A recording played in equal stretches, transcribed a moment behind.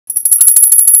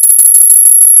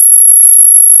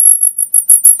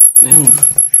Ew.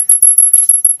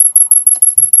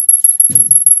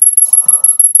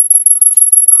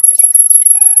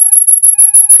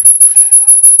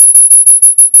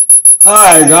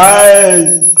 Hi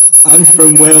guys, I'm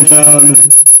from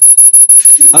Whaletown.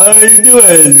 How are you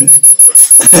doing?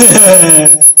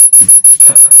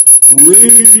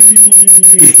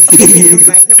 Wee.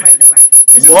 Never mind.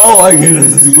 Whoa, I can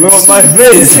rub my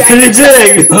face. I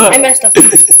messed up.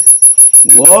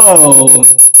 Whoa.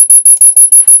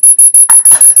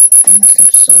 I messed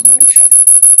up so much.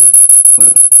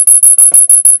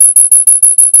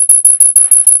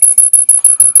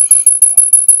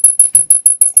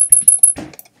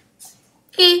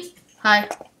 Hey. Hi.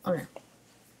 Okay.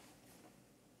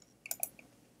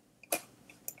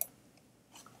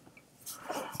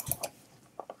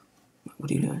 What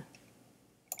are you doing?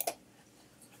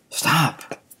 Stop.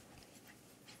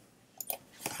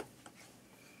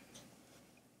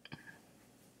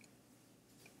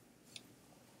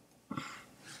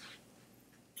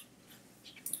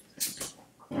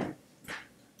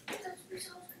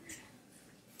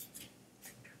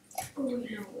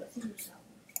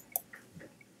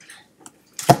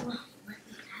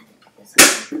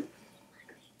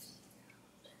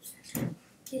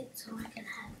 So I can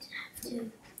have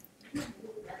to.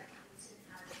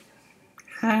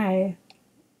 Hi.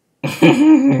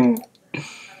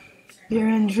 You're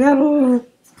in trouble.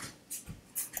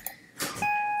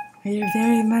 You're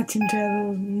very much in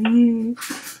trouble.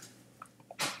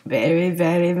 Very,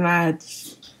 very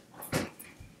much.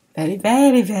 Very,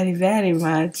 very, very, very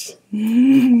much.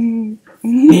 Yeah.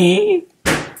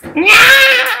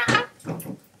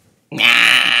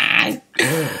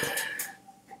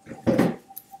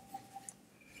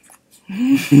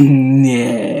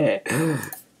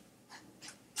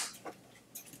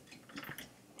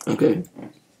 Okay.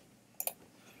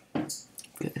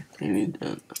 Okay, maybe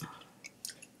done.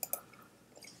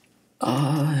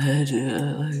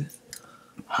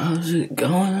 How's it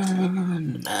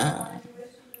going, man?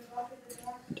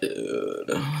 Dude.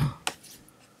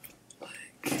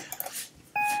 Like,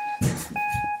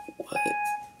 what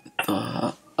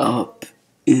the up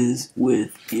is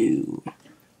with you?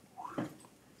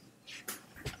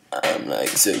 I'm like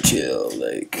so chill,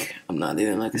 like, I'm not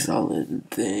even like a solid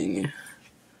thing.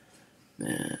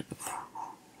 Man.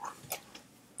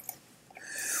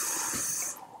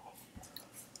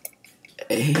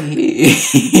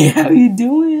 Hey, how you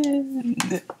doing?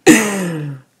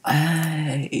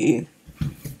 Hey,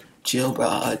 chill,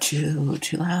 bro, chill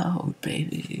out,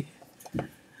 baby.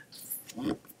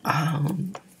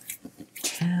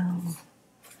 Chill.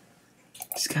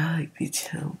 Just gotta like be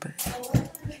chill, baby.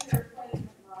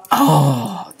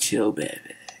 Oh, chill,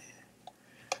 baby.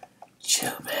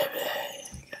 Chill, baby.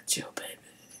 You got chill, baby.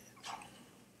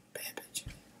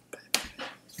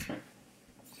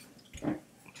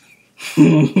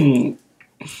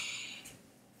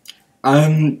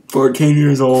 I'm 14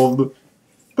 years old,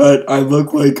 but I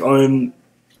look like I'm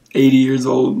 80 years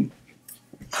old.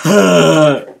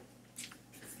 Huh.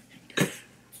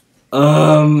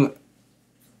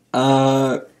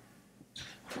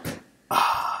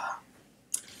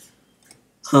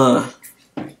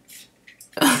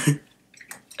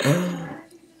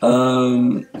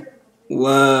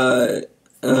 What?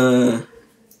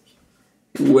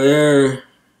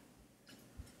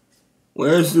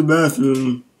 Where's the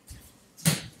bathroom?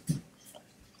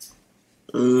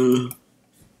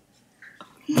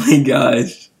 My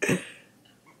gosh.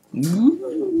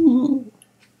 Ooh.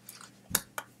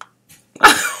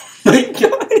 My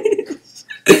gosh.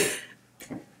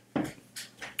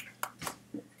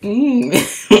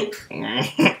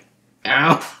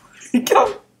 Ow.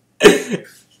 Go.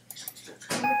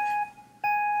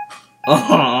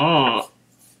 Oh.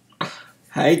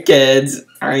 Hi kids.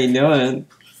 How are you doing?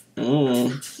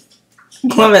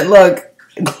 Clement, look.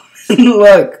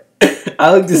 Look.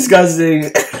 I look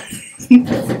disgusting.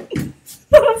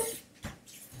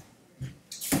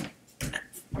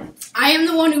 I am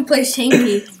the one who plays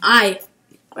Hanky. Right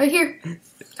here.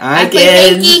 Hi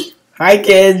kids. Hi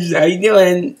kids. How you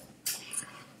doing?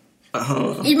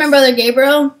 He's my brother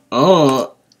Gabriel.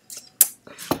 Oh.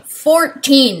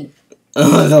 14.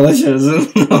 Oh, delicious.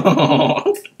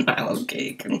 I love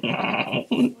cake.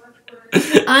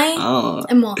 I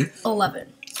am 11.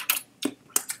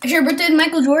 Is your birthday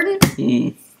Michael Jordan?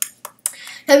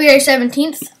 February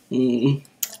 17th.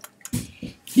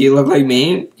 You look like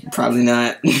me? Probably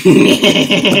not.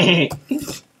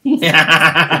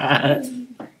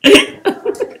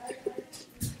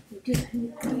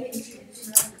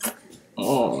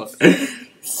 Oh.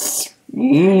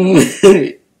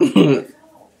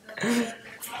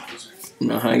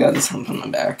 No, I got this hump on my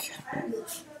back.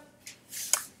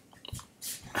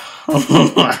 You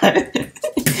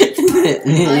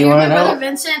wanna my brother know?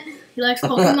 Vincent. He likes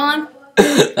Pokemon.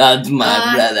 That's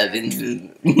my brother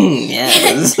Vincent.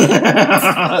 Yes.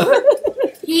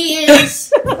 He is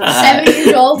 7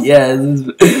 years old. Yes,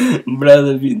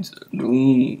 brother Vincent.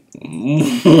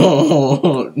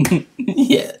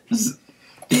 Yes.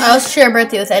 I also share a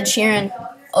birthday with Ed Sheeran.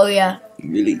 Oh yeah.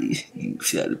 Really, you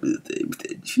share a birthday with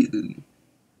Ed Sheeran.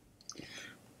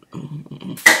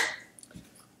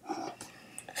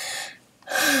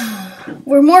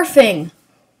 We're morphing.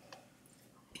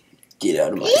 Get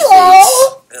out of my face.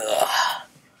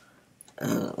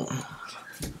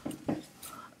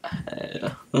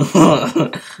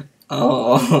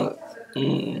 Oh.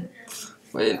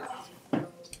 Wait.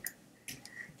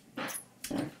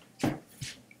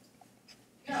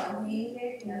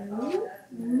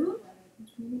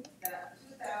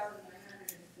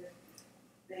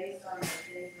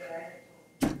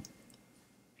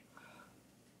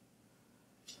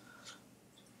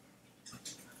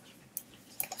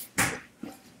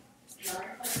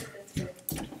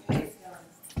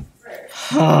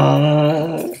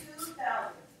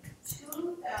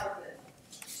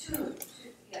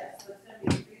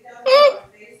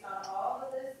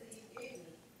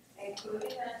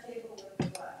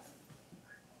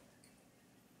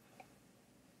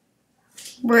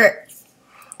 We're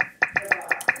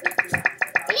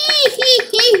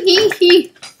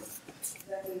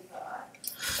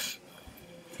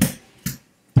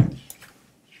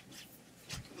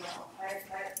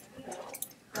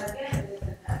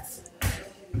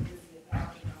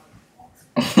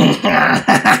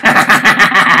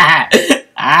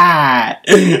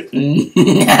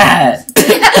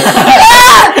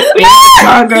We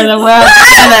conquer the world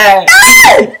together!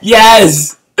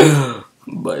 Yes!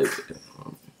 But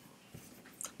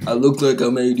I look like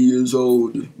I'm 80 years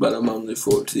old, but I'm only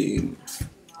 14.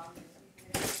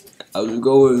 How's it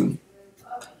going?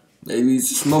 Maybe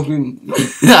it's smoking.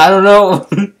 I don't know.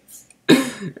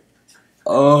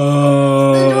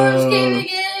 the door's caving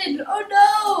in. Oh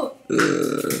no!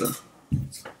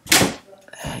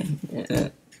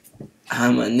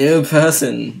 I'm a new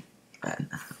person.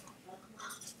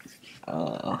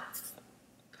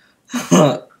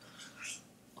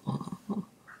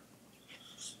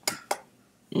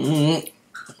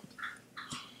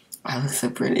 I look so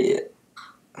pretty.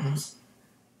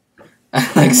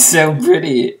 I look so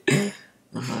pretty.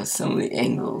 So many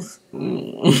angles. I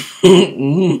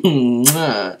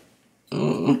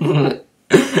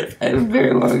have a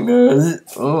very long nose.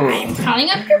 Oh. I'm calling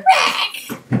up your back.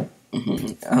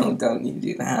 Oh, don't you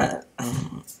do that.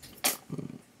 Oh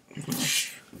my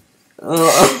gosh.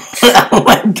 Oh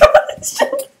my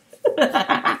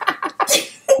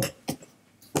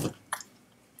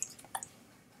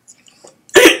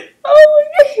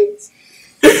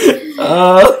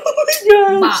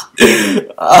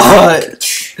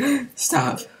gosh.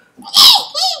 Stop.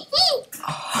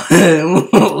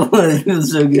 It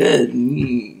feels so good.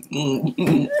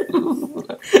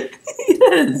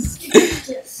 Yes.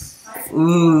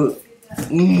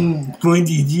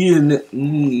 Pointy chin.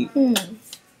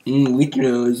 With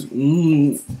nose.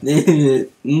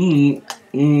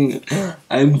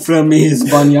 I'm from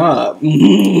Hispania.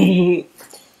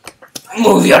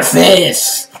 Move your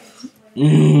face.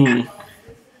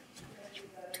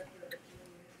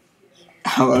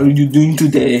 How are you doing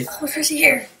today? Who's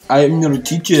here? I am your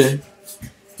teacher.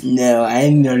 No, I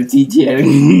am your teacher.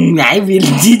 I will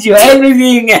teach you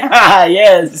everything.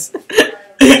 Yes.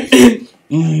 I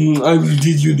will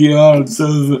teach you the arts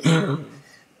of.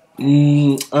 I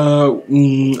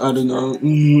don't know.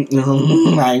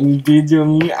 I will teach you.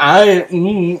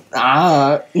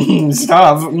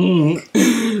 Stop.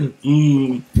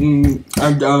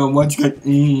 What's good?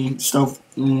 Stuff.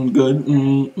 Good.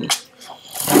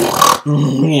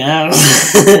 Yeah.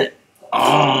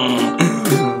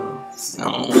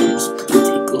 Sounds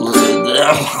pretty good.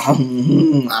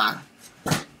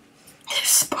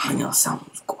 Espanol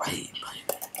sounds great, baby.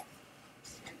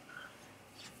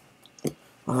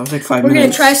 Well, that was like 5 We're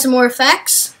minutes. gonna try some more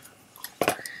effects.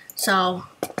 So.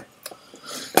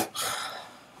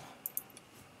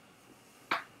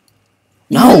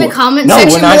 No, in the comment no,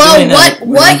 section we're not below doing that. We're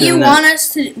what not you doing that. want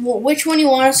us to, which one you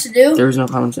want us to do. There is no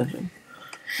comment section.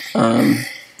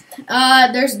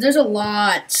 There's a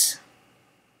lot,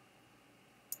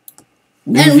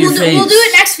 Move and your we'll do face.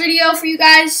 it next video for you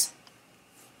guys.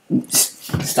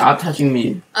 Stop touching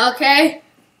me. Okay,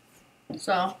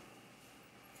 so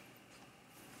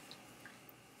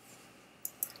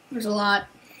there's a lot.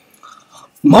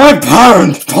 My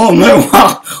parents told me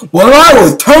when I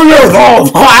was 2 years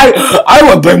old I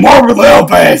would be morbidly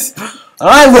obese. And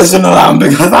I listen to them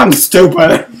because I'm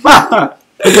stupid.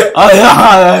 Oh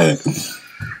yeah.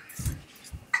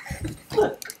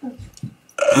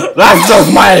 That's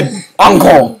just my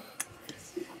uncle.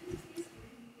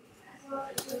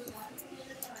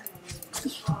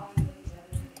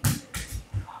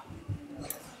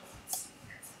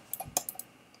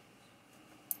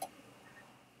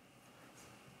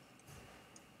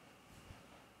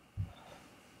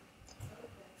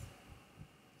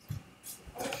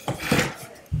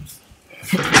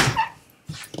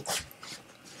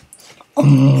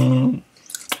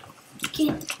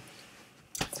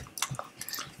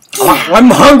 I'm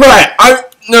hungry.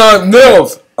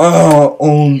 Meals.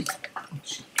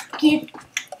 Get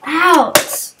out.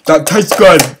 That tastes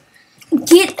good.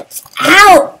 Get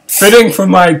out. Fitting for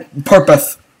my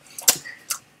purpose.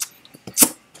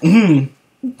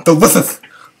 Delicious.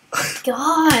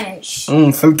 Gosh.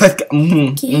 So tasty.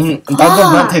 That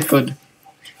does not taste good.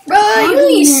 Bro, you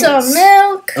need some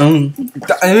milk.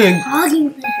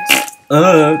 Hogging this.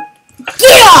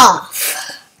 Get off!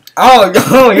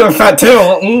 Oh, you're fat too.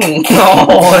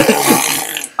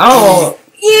 Oh.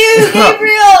 You,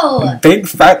 Gabriel. Big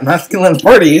fat masculine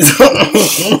parties.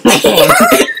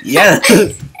 Yes.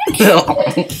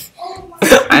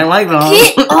 I like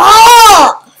those. Get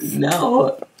off!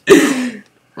 No.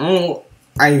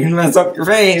 I can mess up your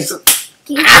face.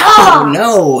 Get Ow, off!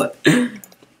 No.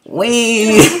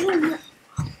 Wait.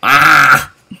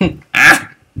 Ah.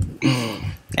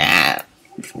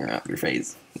 Screw up your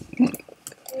face.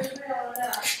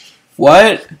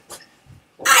 What?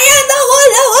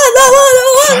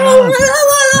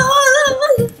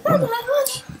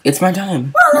 It's my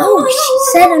time. No, she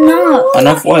said enough.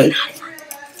 Enough what?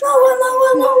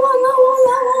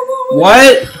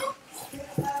 What?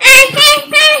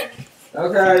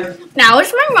 Okay. Now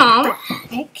it's my mom.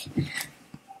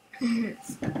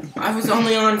 I was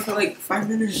only on for like 5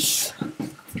 minutes.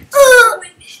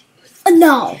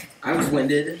 No. I was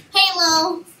winded.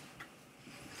 Halo.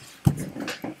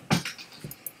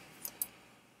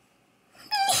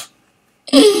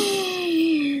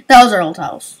 That was our old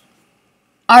house.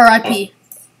 R.I.P.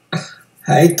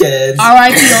 Hi, kids.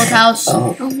 R.I.P. old house.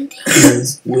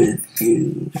 Is with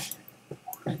you.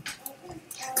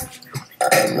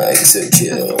 I'm like so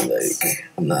chill. Like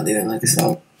I'm not even like a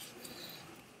song.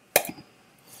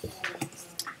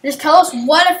 Just tell us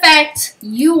what effect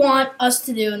you want us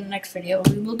to do in the next video.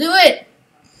 We will do it.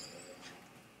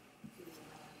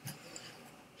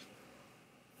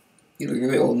 You look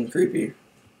really old and creepy.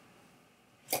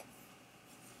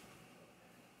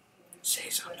 Say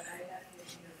something.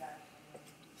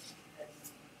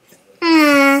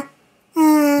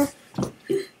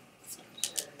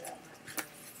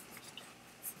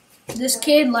 This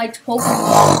kid likes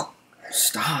Pokemon.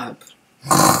 Stop.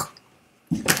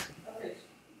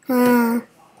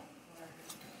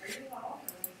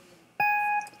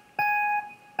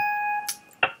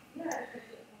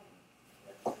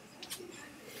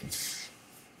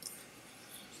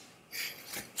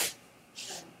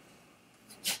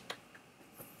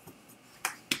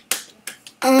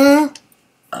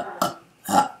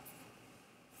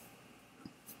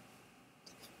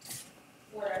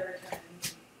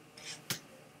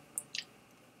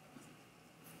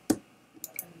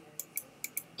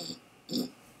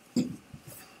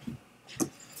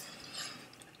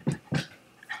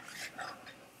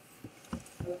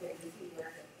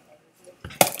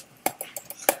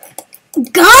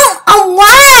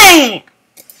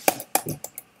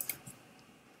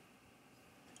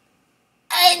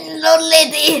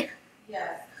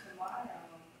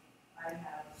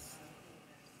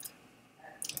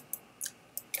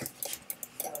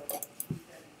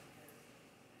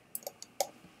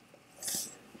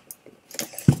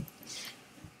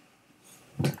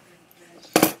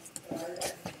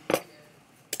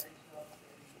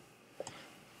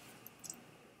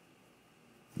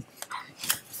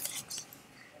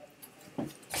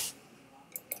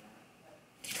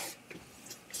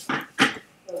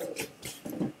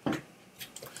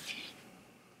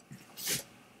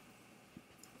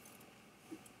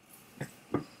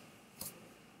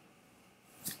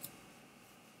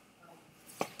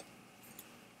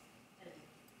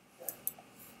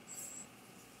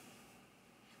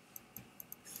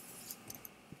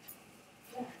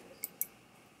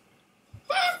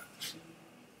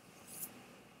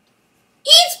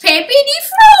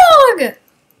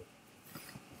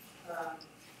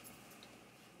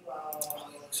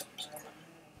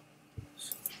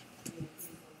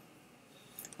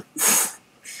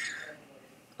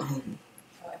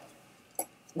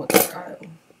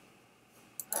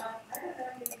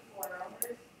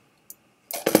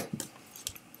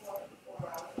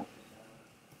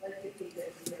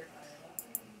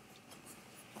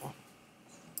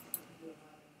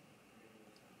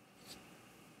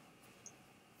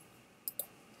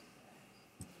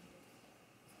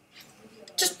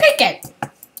 it.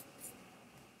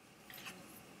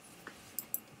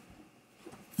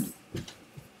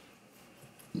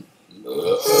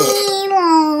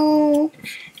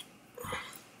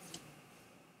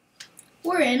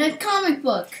 We're in a comic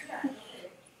book.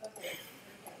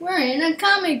 We're in a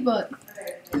comic book.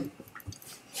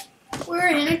 We're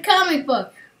in a comic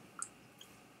book.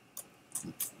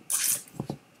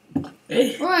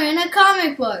 Hey. We're in a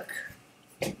comic book.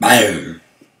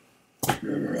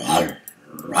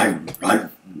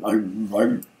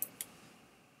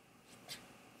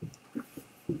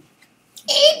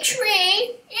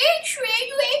 X-ray,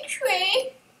 X-ray,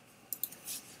 X-ray.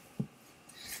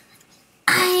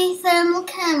 I thermal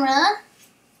camera.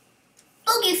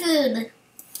 Boogie food.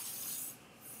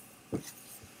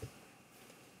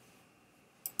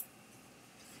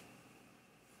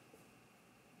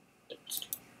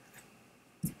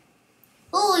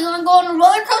 Oh, you wanna go on a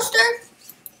roller coaster?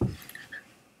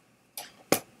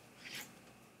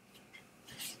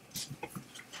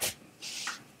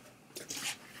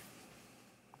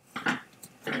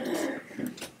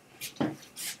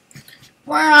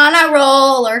 We're on a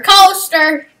roller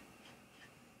coaster.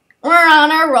 We're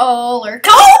on a roller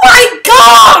coaster. Oh my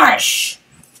gosh!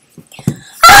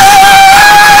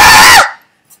 Ah!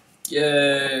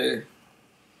 Yay.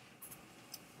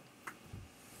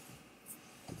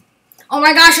 Oh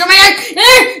my gosh, oh my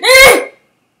god!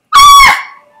 Ah!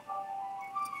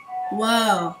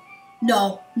 Wow.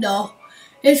 No, no.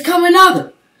 It's coming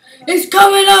up. It's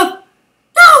coming up.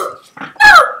 No! No!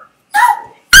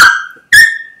 No!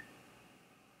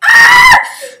 Ah!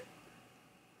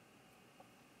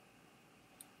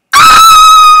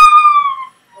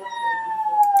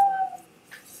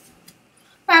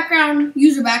 Background,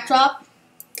 user backdrop.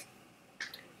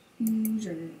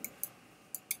 User.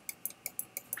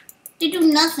 They do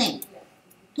nothing.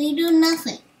 They do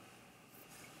nothing.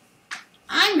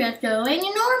 I'm just going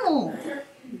normal.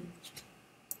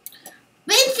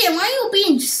 Vincent, why are you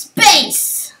being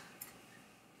space?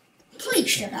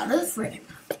 Please step out of the frame.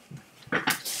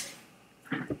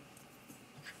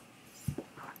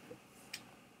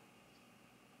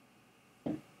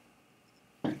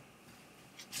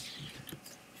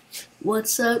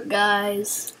 What's up,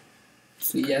 guys?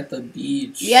 See at the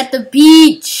beach. We at the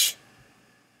beach.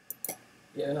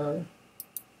 Yeah.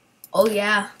 Oh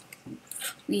yeah.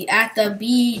 We at the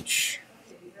beach.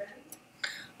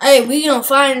 Hey, we gonna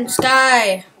fly in the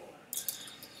sky.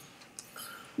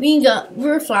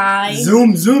 We're flying.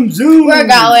 Zoom, zoom, zoom. We're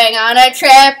going on a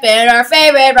trip in our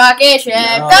favorite rocket ship,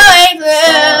 No. going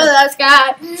through the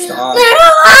sky. Stop.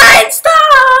 Little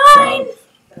Einstein.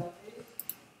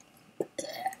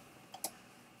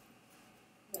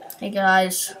 Hey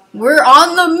guys, we're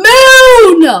on the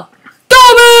moon.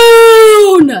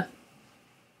 The moon.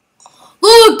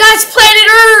 Look, that's planet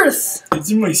Earth. It's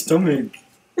in my stomach.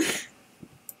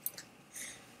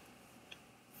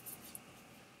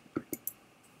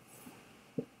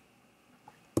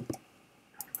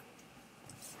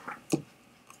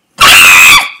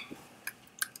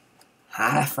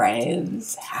 Hi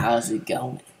friends, how's it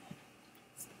going?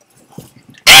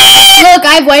 Look,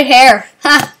 I have white hair.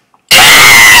 Ha.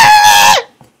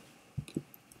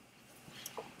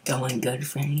 Going good,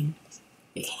 friends?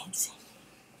 You can't see.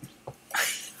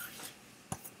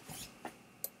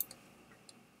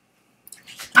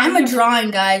 I'm a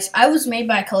drawing, guys. I was made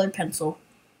by a colored pencil.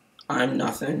 I'm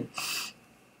nothing.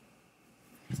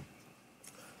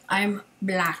 I'm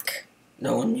black.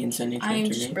 No one means anything I'm to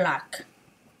just me. black.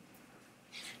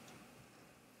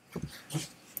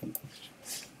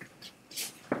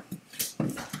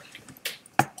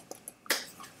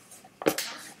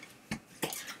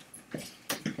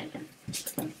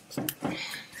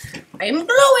 I'm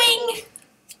glowing.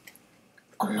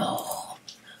 Glow.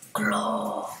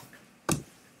 Glow.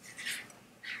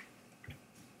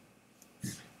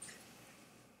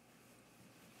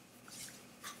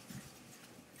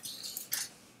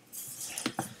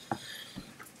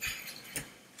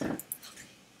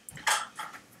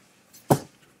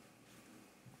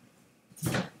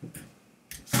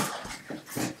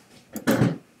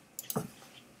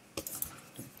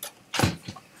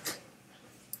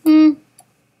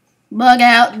 Bug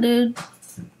out, dude.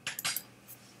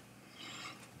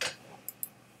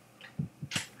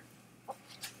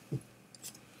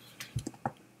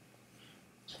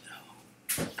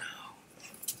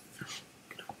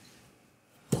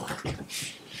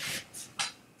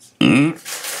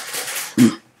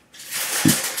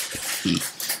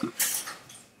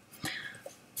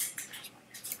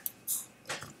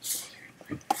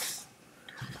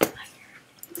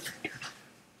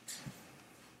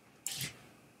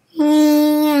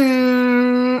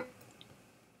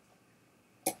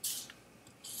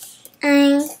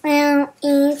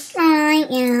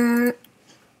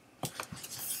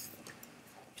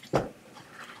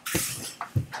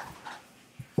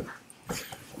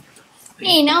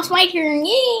 Hey, now it's my turn.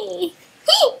 Yay!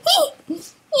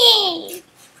 Yay!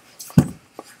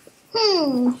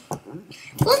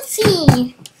 Let's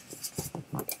see.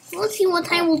 Let's see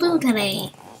what I will do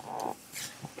today.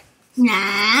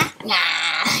 Nah.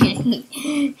 Hey,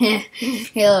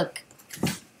 look.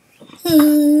 Hey,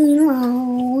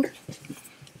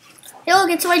 look,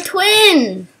 it's my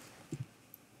twin.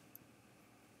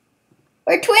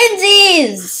 We're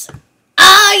twinsies.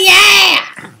 Oh, yeah.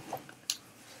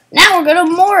 Now we're gonna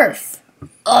morph.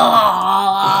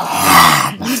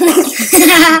 Oh. No,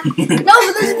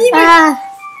 but there's even...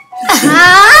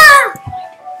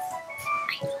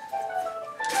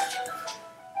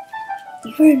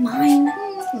 You're in mine?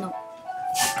 No.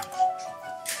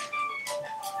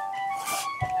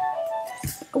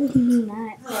 I wouldn't mean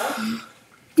that.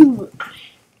 Do it.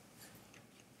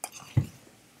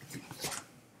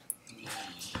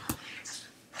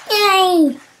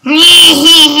 Yay!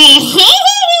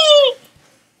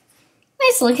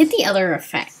 Let's look at the other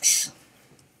effects.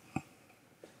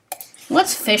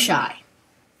 What's fisheye?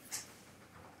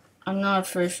 I'm not a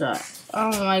fisheye.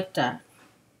 I don't like that.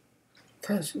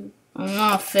 Press it. I'm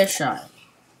not a fisheye.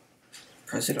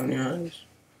 Press it on your eyes.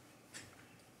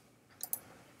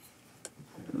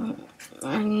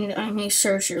 I need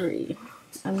surgery.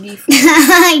 I'm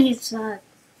deformed. You suck.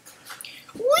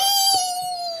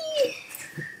 Whee!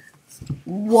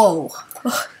 Whoa.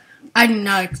 I did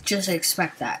not just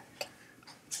expect that.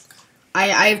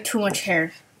 I have too much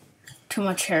hair. Too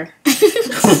much hair.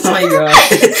 Oh my god.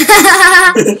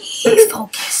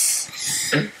 Focus.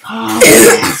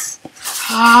 Focus.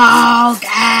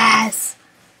 Focus.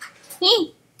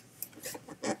 You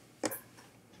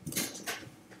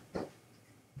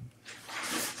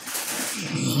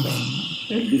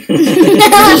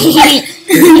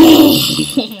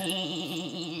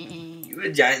have a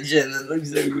giant chin. That looks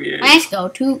so weird. Let's go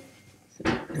to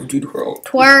Don't do twirl.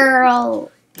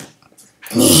 twirl.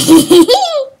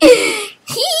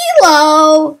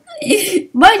 Hello.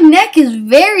 My neck is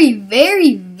very,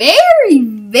 very, very,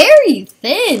 very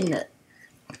thin.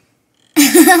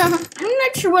 I'm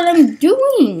not sure what I'm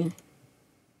doing.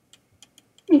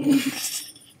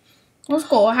 Let's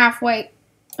go halfway.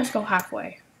 Let's go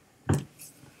halfway.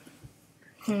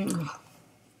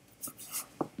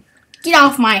 Get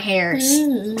off my hairs.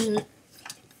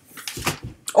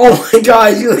 Oh my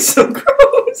god, you look so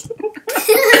gross.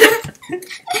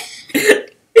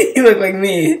 You look like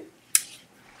me.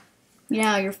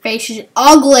 Yeah, your face is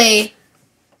ugly.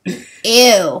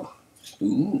 Ew.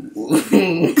 Ooh.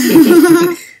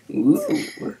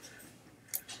 Ooh.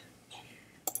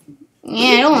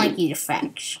 Yeah, I don't like these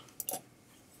effects.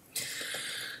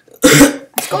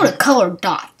 Let's go to color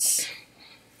dots.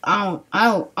 I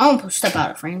don't step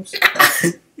out of frames.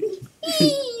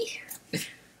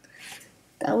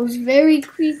 That was very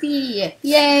creepy.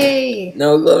 Yay!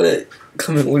 No, load it.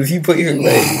 Come on, what if you put your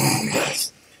leg?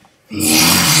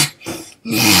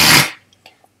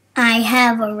 I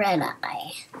have a red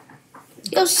eye.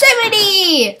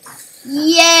 Yosemite!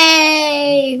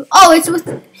 Yay! Oh, it's with...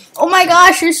 Oh my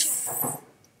gosh, there's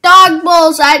dog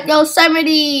bowls at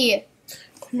Yosemite!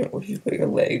 What if you put your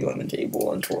leg on the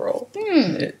table and twirl?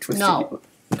 No.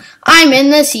 I'm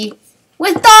in the sea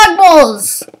with dog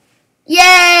bowls!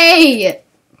 Yay!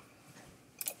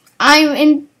 I'm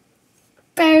in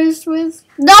Paris with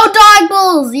no dog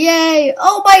bowls! Yay!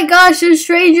 Oh my gosh, there's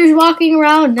strangers walking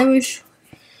around. Let me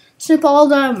snip all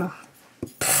them.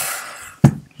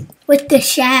 With the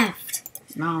shaft.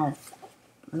 No,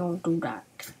 I don't do that.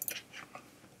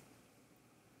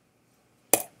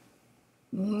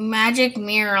 Magic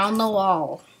mirror on the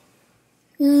wall.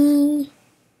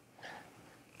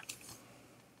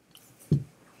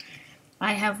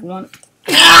 I have one.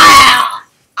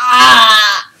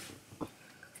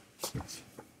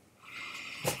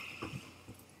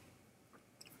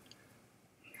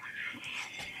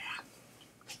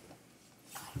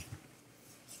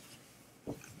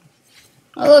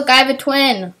 Oh, look, I have a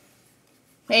twin.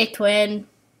 Hey, twin.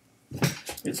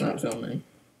 It's not filming.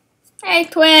 Hey,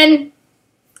 twin.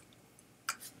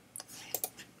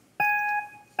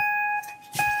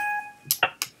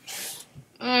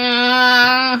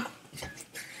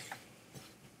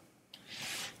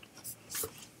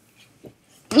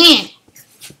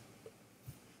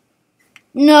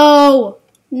 No.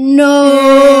 No.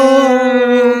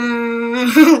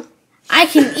 I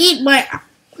can eat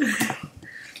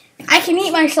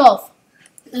myself.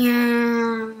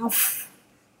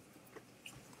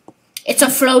 It's a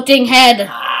floating head.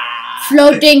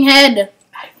 Floating head.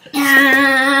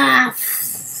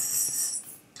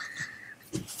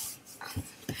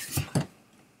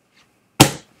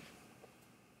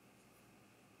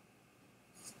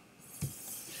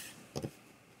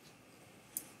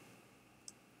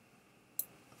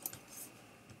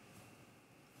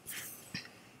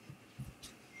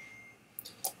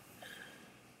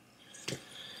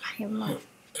 him up.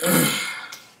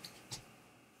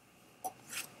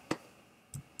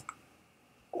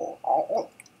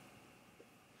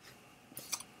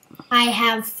 I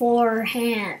have 4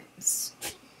 hands.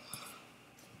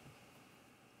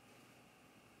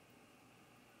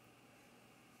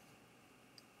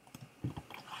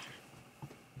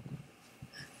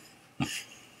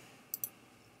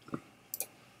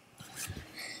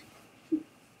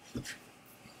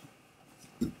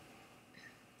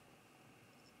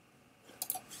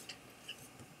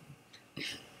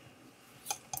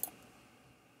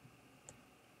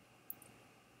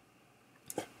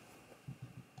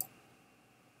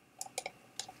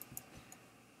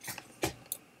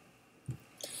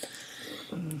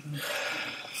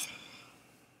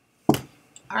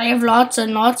 I have lots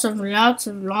and lots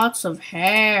of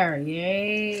hair.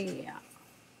 Yay.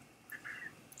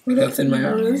 What else in my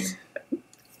arms?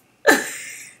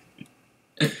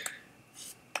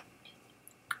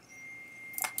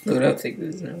 Look, I'll take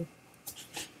this now.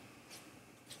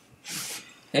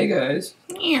 Hey guys.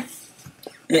 Yeah.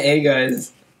 Hey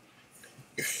guys.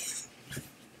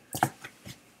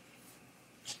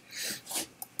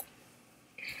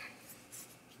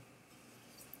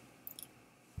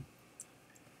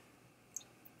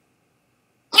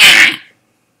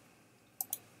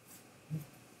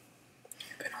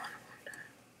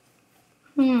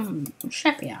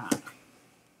 Shepard.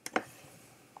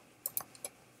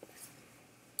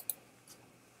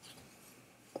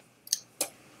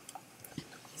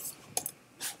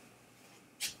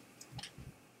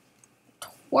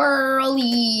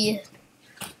 Twirly.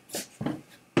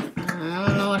 I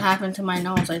don't know what happened to my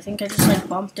nose. I think I just like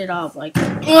bumped it up. Like,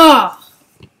 ugh!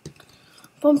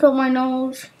 Bumped up my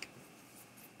nose.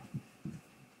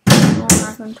 What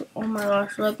happened to, oh my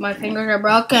gosh, look, my fingers are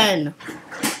broken.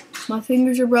 My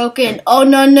fingers are broken. Oh,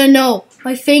 no, no, no.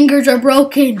 My fingers are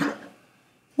broken.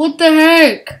 What the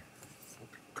heck?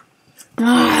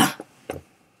 Ah.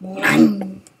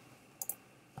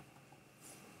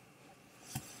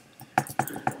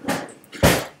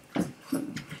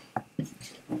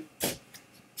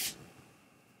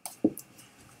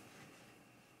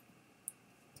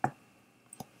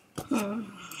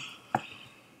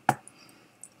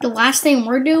 The last thing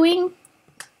we're doing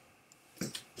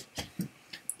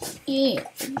is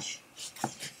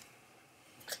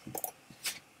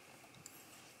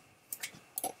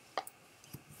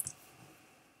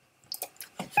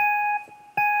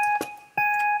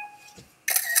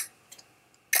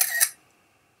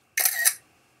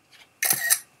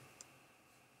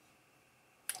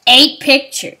eight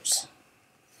pictures.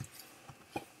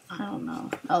 I don't know.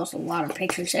 That was a lot of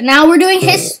pictures. And now we're doing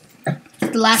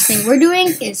the last thing we're doing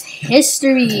is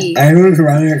history. These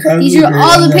are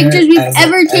all the pictures we've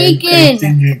ever taken.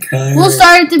 We'll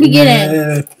start at the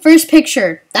beginning. First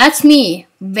picture. That's me.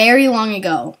 Very long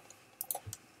ago.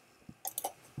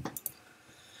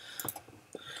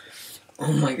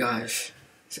 Oh my gosh.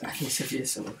 I think Sophia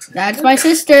still looks like That's my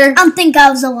sister. I don't think I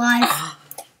was alive.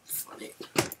 funny.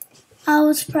 I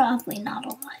was probably not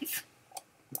alive.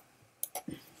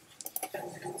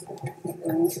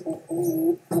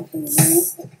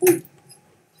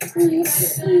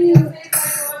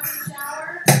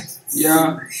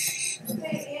 Yeah.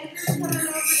 Okay, Andrew's coming over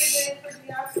today for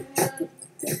the afternoon,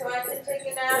 so I can take a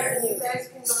nap and you guys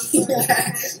can go to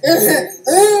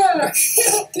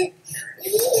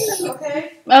okay?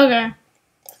 Okay.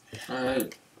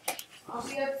 Alright. I'll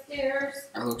be upstairs.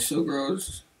 I look so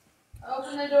gross.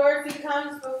 Open the door if he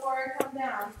comes before I come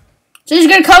down. So he's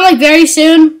gonna come like very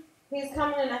soon? He's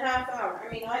coming in a half hour.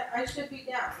 I mean, I should be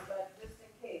down, but just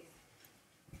in case.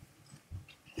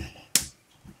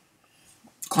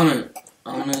 Clement,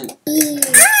 I wanna...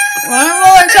 On a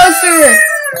roller coaster!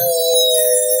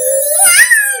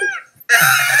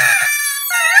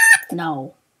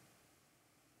 No.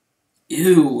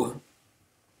 Ew.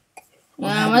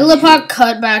 Yeah, my lip got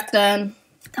cut back then.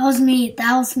 That was me.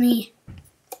 That was me.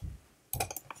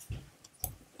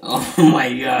 Oh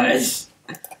my gosh.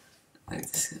 Like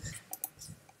this is...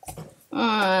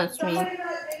 That's me. Somebody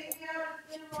let Daisy out.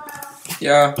 It's been a while.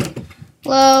 Yeah.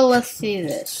 Well, let's see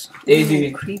this. Daisy.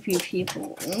 Ooh, creepy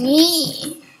people.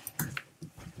 Me.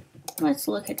 Let's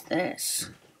look at this.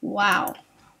 Wow.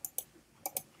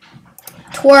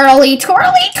 Twirly,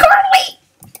 twirly, twirly.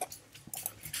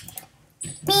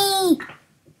 Me.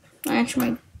 That's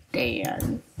my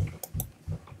dad.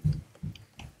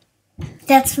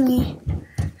 That's me.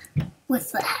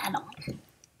 With the hat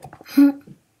on.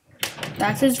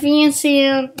 That's his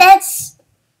fiancé. That's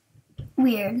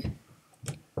weird.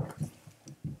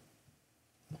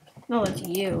 No, it's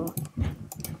you.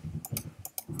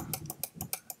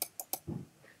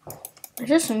 Is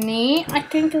this me? I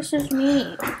think this is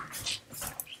me.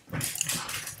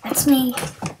 That's me.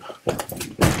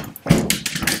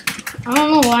 I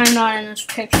don't know why I'm not in this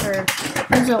picture.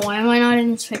 Why am I not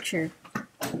in this picture?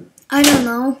 I don't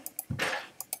know.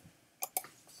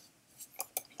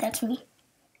 That's me.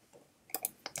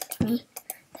 That's me.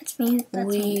 That's me. That's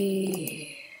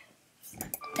me.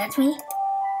 That's me.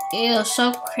 Ew,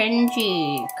 so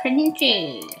cringy.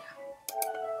 Cringy.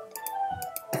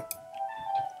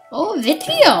 Oh,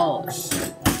 videos.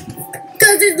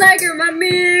 Cause it's like in my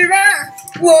mirror.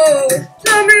 Whoa.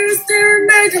 Somebody's staring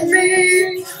back at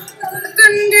me. I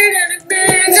couldn't get any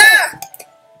bigger.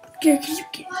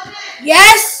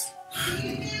 Yes!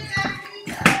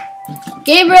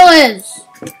 Gabriel is.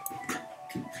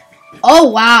 Oh,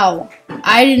 wow.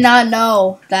 I did not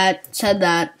know that said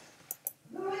that.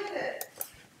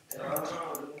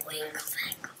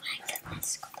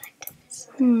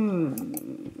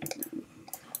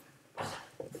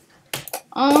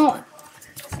 Oh.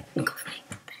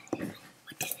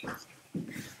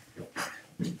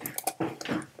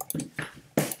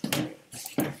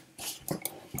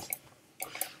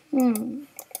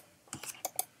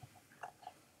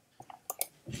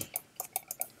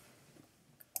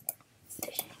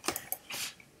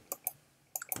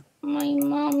 My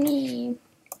mommy.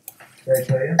 Hey,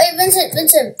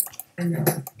 Vincent.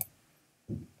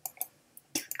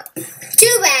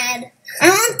 Too bad. I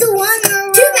want the one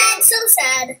where too bad, so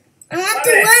sad. I want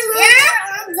the one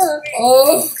where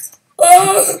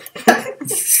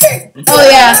Oh,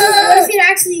 yeah. So what if it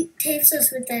actually tapes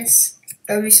us with this?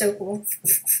 That would be so cool.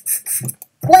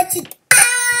 What you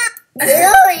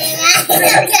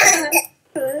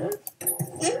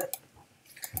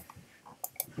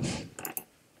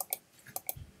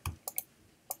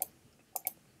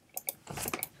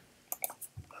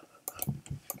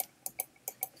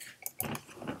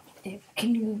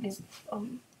Can you give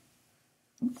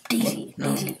Daisy?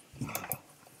 No.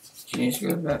 She needs to go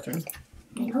to the bathroom.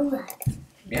 I know that.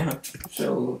 Yeah.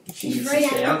 So she needs Right to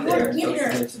stay at out the there door. until Get she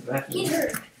her. goes to the bathroom. Get her.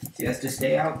 She has to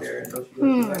stay out there until she goes to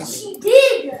the bathroom. She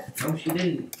did. No, she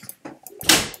didn't.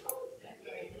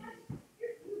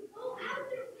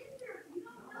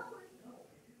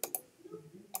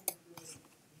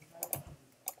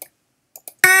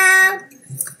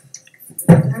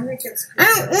 I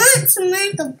don't want to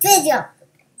make a video.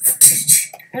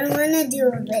 I don't want to do a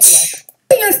video.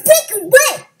 You're freaking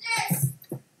wet.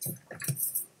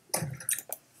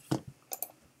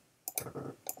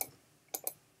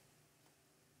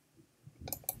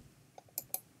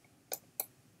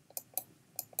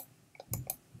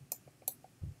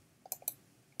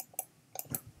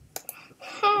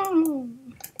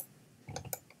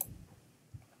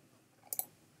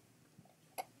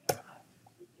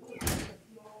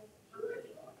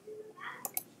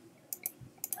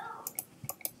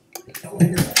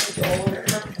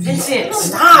 Vincent,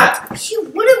 stop! She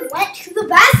would have went to the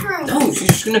bathroom. No, she's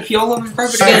just gonna pee all over the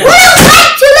carpet again. Would have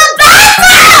went to the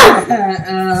bathroom.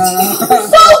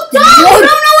 So dumb. You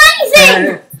don't know anything.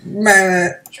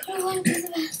 She would have went to the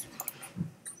bathroom.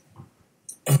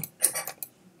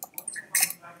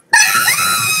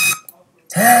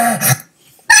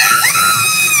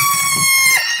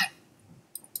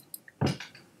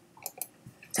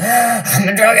 I'm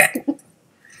gonna drug it.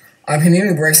 I've been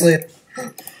eating bracelet.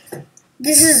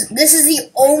 This is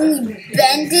the only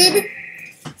bended.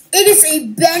 It is a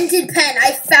bended pen.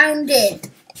 I found it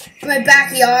in my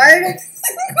backyard.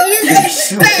 It is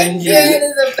So a bended. bended. It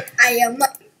is a, I am.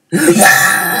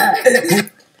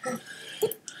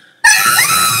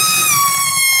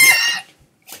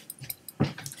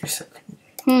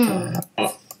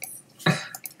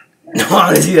 No, I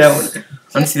want to see that one.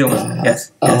 I want to see that one.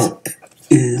 Yes. Yes.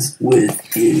 Is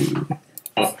with you.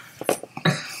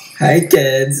 Hi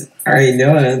kids, how are you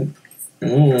doing?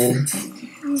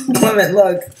 Clement,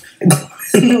 look.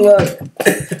 Look.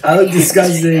 I look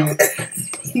disgusting.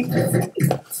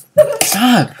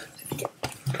 Stop.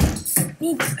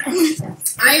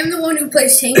 I am the one who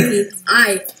plays Hanky.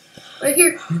 Right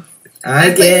here.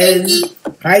 Hi kids.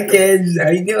 Hi kids, how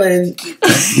you doing?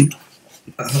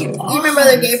 You remember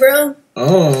the Gabriel?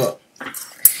 Oh.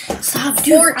 Stop,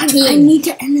 dude. 14. I need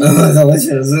to end this. Oh,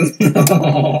 delicious.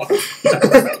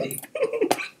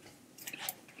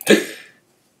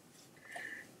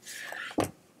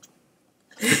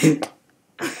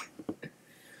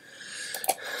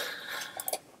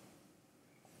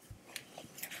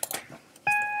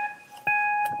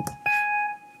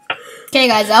 Okay,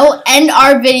 guys, that will end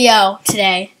our video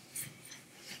today.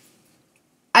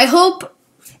 I hope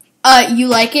you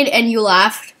like it and you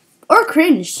laughed or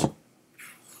cringed.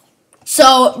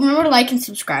 So remember to like and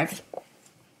subscribe.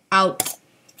 Out.